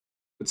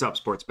What's up,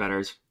 sports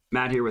bettors?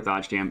 Matt here with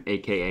OddsJam,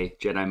 aka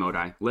Jedi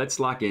Modi. Let's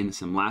lock in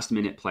some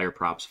last-minute player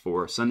props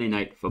for Sunday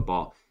Night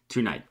Football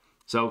tonight.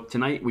 So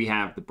tonight we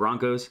have the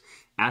Broncos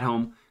at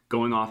home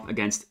going off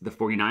against the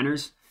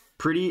 49ers.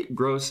 Pretty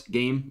gross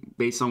game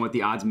based on what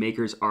the odds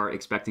makers are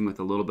expecting,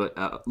 with a little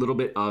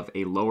bit of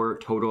a lower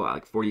total,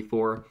 like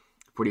 44,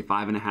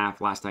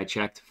 45.5 last I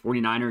checked.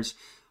 49ers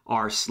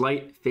are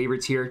slight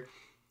favorites here,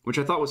 which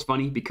I thought was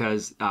funny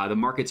because the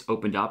markets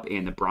opened up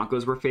and the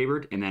Broncos were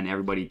favored, and then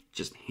everybody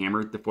just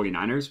hammered the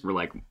 49ers. We're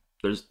like,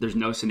 there's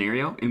no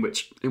scenario in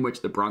which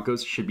the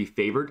Broncos should be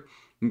favored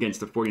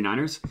against the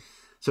 49ers.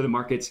 So the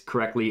markets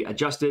correctly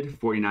adjusted.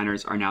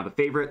 49ers are now the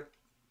favorite.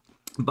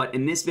 But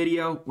in this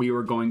video, we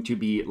were going to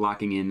be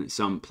locking in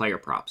some player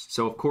props.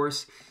 So of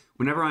course,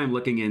 whenever I'm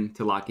looking in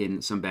to lock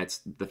in some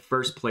bets, the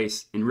first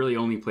place and really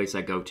only place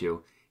I go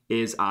to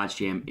is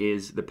OddsJam,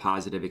 is the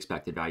positive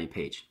expected value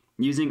page.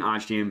 Using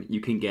OddsJam, you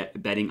can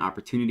get betting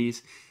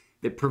opportunities.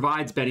 That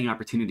provides betting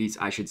opportunities,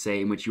 I should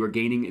say, in which you are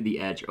gaining the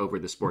edge over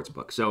the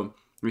sportsbook. So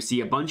we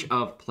see a bunch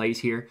of plays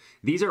here.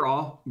 These are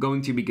all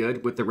going to be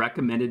good with the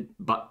recommended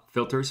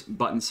filters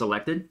button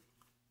selected.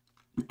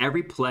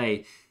 Every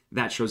play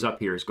that shows up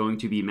here is going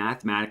to be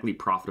mathematically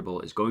profitable,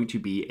 is going to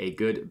be a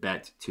good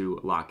bet to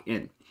lock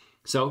in.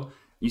 So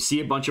you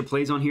see a bunch of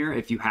plays on here.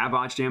 If you have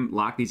OddsJam,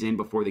 lock these in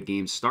before the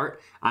games start.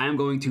 I am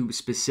going to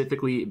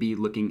specifically be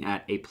looking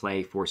at a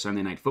play for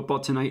Sunday Night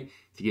Football tonight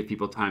to give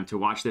people time to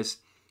watch this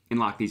and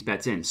lock these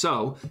bets in.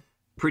 So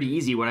pretty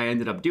easy. What I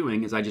ended up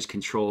doing is I just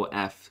Control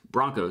F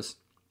Broncos,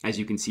 as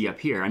you can see up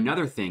here.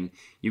 Another thing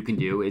you can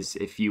do is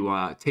if you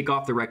take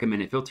off the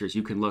recommended filters,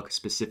 you can look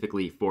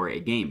specifically for a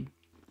game.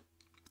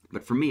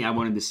 But for me, I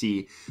wanted to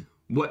see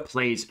what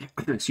plays,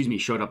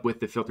 showed up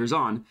with the filters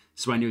on,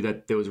 so I knew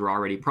that those were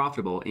already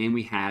profitable, and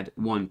we had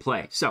one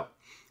play. So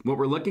what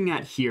we're looking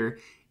at here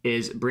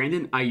is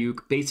Brandon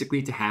Ayuk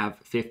basically to have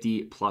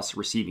 50 plus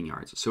receiving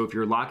yards. So if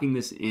you're locking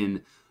this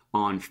in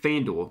on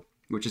FanDuel,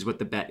 which is what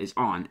the bet is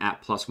on,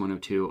 at plus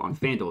 102 on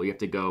FanDuel, you have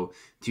to go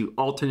to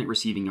alternate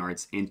receiving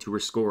yards and to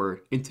record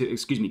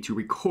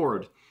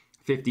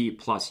 50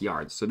 plus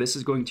yards. So this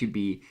is going to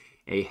be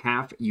a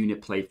half unit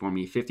play for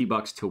me,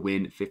 $50 to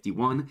win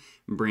 51.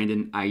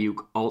 Brandon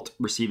Ayuk alt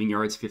receiving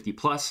yards 50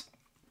 plus.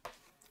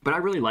 But I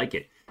really like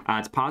it.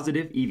 It's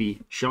positive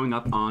EV showing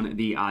up on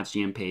the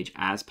OddsJam page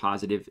as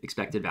positive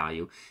expected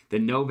value. The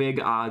no vig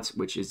odds,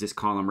 which is this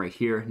column right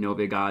here, no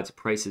vig odds,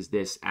 prices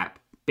this at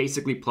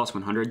basically plus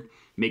 100,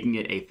 making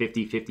it a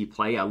 50-50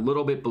 play, a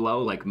little bit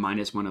below, like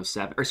minus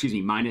 107, or excuse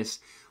me, minus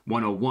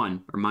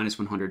 101 or minus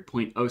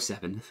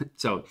 100.07.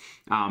 So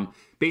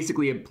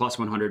basically a plus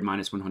 100,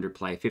 minus 100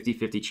 play,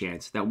 50-50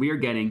 chance that we are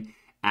getting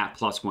at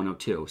plus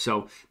 102.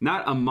 So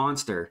not a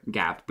monster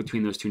gap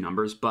between those two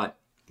numbers, but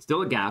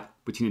still a gap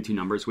between the two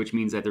numbers, which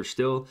means that there's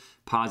still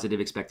positive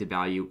expected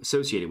value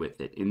associated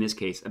with it. In this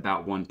case,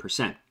 about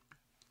 1%.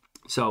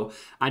 So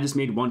I just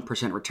made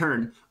 1%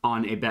 return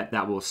on a bet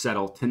that will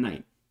settle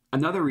tonight.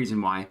 Another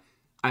reason why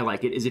I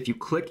like it is if you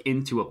click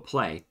into a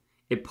play,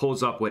 it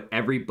pulls up what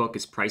every book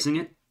is pricing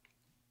it.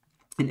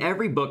 And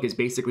every book is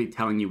basically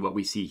telling you what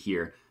we see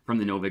here from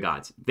the no vig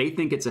odds. They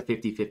think it's a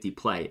 50-50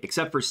 play,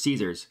 except for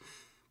Caesars,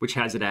 which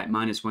has it at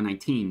minus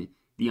 119,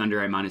 the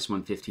under at minus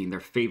 115. They're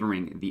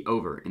favoring the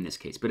over in this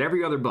case. But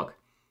every other book,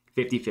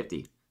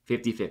 50-50,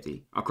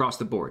 50-50 across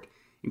the board,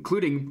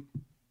 including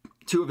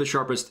two of the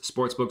sharpest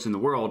sports books in the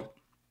world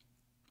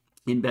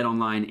in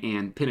BetOnline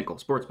and Pinnacle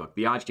Sportsbook,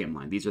 the OddsJam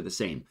line. These are the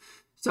same.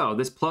 So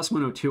this plus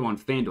 102 on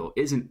FanDuel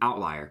is an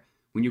outlier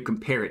when you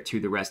compare it to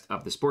the rest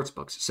of the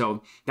sportsbooks.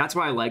 So that's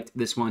why I liked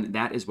this one.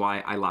 That is why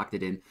I locked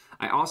it in.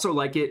 I also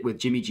like it with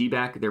Jimmy G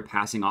back. Their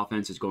passing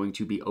offense is going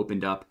to be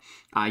opened up.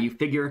 You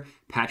figure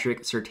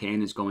Patrick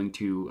Surtain is going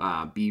to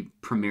be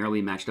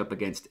primarily matched up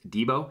against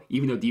Debo,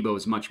 even though Debo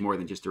is much more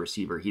than just a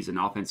receiver. He's an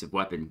offensive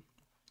weapon.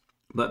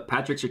 But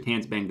Patrick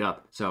Surtain's banged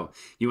up, so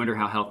you wonder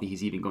how healthy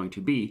he's even going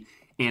to be.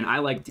 And I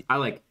like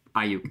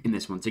Ayuk in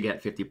this one to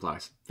get 50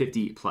 plus. I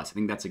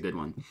think that's a good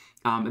one.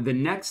 The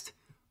next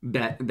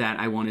bet that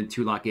I wanted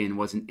to lock in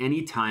was an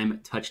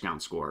anytime touchdown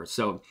score.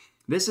 So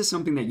this is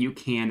something that you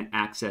can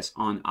access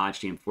on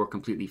OddsJam for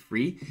completely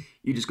free.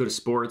 You just go to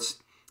sports,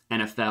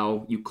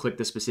 NFL, you click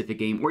the specific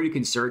game, or you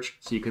can search.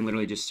 So you can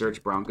literally just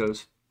search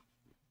Broncos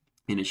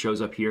and it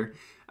shows up here.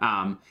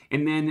 And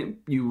then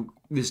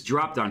this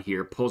drop down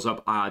here pulls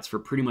up odds for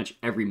pretty much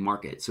every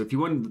market. So if you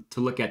wanted to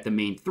look at the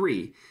main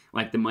three,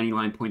 like the money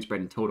line, point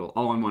spread, and total,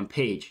 all on one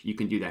page, you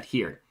can do that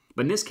here.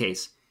 But in this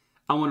case,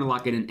 I want to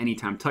lock in an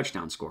anytime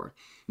touchdown score.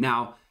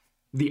 Now,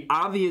 the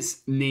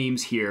obvious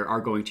names here are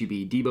going to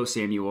be Debo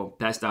Samuel.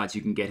 Best odds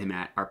you can get him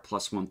at are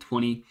plus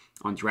 120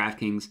 on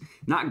DraftKings.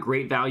 Not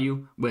great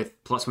value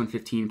with plus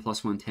 115,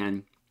 plus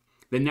 110.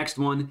 The next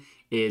one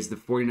is the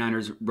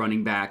 49ers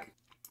running back,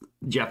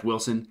 Jeff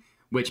Wilson,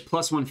 which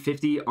plus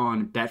 150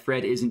 on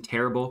Betfred isn't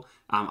terrible.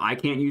 I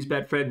can't use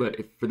Betfred, but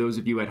for those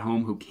of you at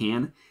home who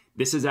can,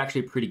 this is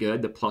actually pretty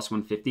good, the plus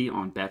 150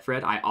 on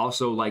Betfred. I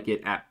also like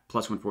it at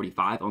plus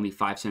 145, only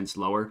 5 cents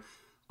lower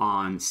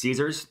on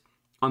Caesars.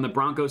 On the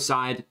Broncos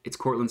side, it's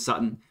Cortland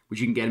Sutton, which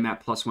you can get him at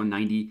plus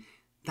 190.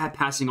 that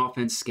passing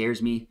offense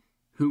scares me.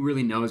 Who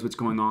really knows what's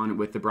going on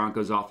with the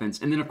Broncos offense?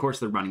 And then, of course,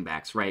 the running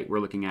backs, right? We're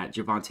looking at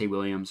Javonte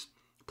Williams,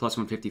 plus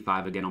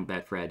 155 again on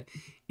Betfred,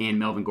 and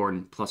Melvin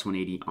Gordon, plus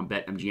 180 on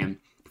BetMGM.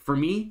 For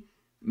me,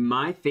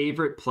 my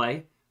favorite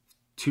play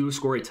to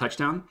score a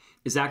touchdown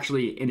is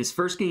actually in his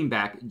first game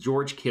back,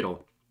 George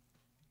Kittle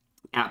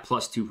at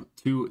plus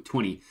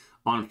 220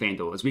 on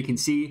FanDuel. As we can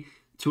see,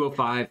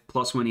 205,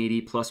 plus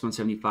 180, plus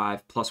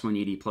 175, plus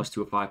 180, plus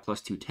 205,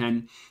 plus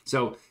 210.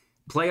 So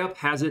PlayUp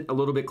has it a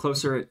little bit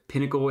closer at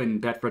Pinnacle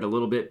and Betfred a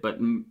little bit, but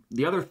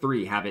the other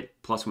three have it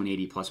plus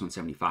 180, plus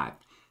 175.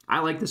 I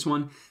like this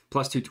one,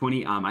 plus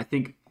 220. I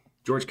think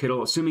George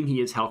Kittle, assuming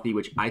he is healthy,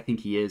 which I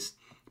think he is,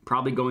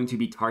 probably going to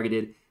be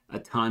targeted a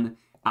ton.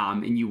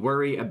 And you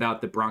worry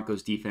about the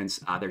Broncos defense.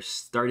 Their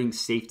starting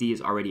safety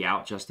is already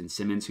out, Justin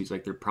Simmons, who's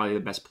like they're probably the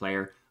best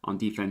player on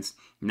defense.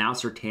 Now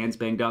Surtain's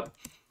banged up.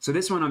 So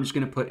this one, I'm just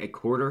going to put a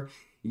quarter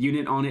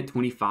unit on it,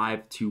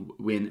 25 to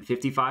win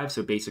 55.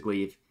 So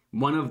basically, if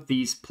one of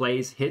these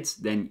plays hits,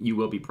 then you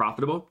will be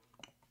profitable.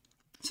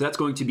 So that's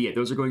going to be it.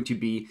 Those are going to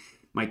be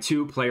my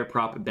 2 player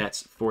prop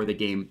bets for the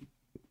game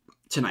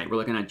tonight. We're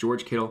looking at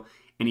George Kittle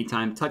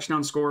anytime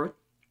touchdown scorer,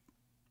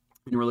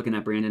 and we're looking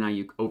at Brandon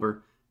Ayuk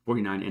over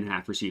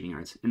 49.5 receiving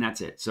yards. And that's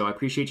it. So I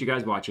appreciate you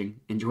guys watching.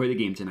 Enjoy the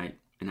game tonight,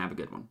 and have a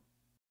good one.